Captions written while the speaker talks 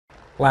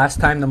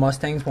Last time the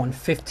Mustangs won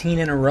 15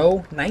 in a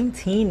row,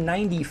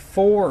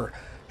 1994.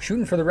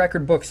 Shooting for the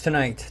record books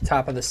tonight.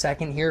 Top of the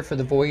second here for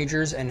the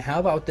Voyagers, and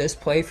how about this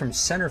play from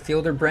center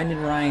fielder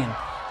Brendan Ryan?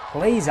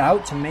 Lays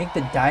out to make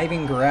the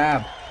diving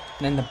grab,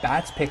 and then the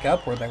bats pick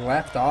up where they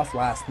left off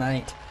last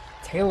night.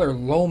 Taylor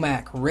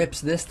Lomack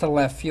rips this to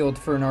left field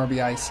for an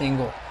RBI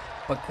single,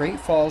 but Great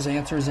Falls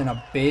answers in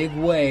a big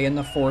way in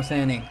the fourth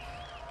inning.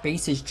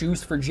 Base is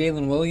juiced for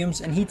Jalen Williams,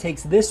 and he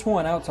takes this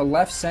one out to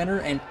left center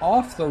and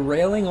off the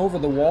railing over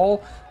the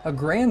wall. A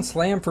grand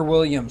slam for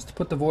Williams to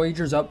put the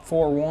Voyagers up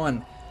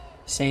 4-1.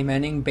 Same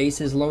inning,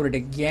 bases loaded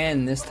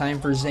again, this time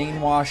for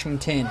Zane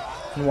Washington.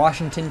 And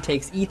Washington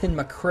takes Ethan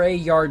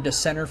McCray yard to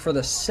center for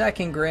the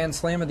second grand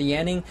slam of the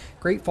inning.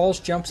 Great Falls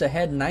jumps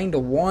ahead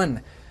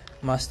 9-1.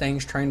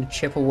 Mustangs trying to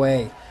chip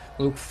away.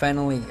 Luke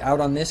Fennelly out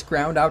on this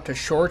ground out to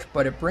short,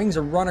 but it brings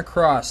a run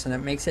across, and it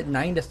makes it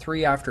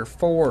 9-3 after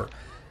 4.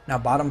 Now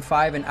bottom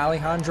 5 and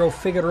Alejandro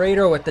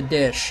Figueiredo at the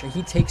dish.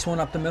 He takes one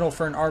up the middle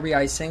for an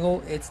RBI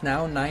single. It's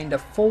now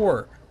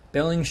 9-4.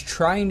 Billings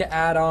trying to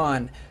add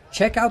on.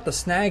 Check out the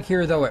snag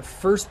here though at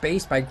first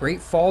base by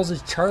Great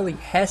Falls' Charlie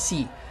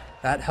Hesse.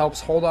 That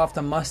helps hold off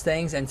the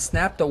Mustangs and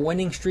snap the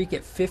winning streak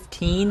at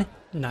 15,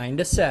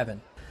 9-7.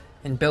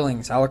 In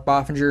Billings, Alec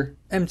Boffinger,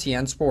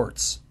 MTN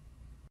Sports.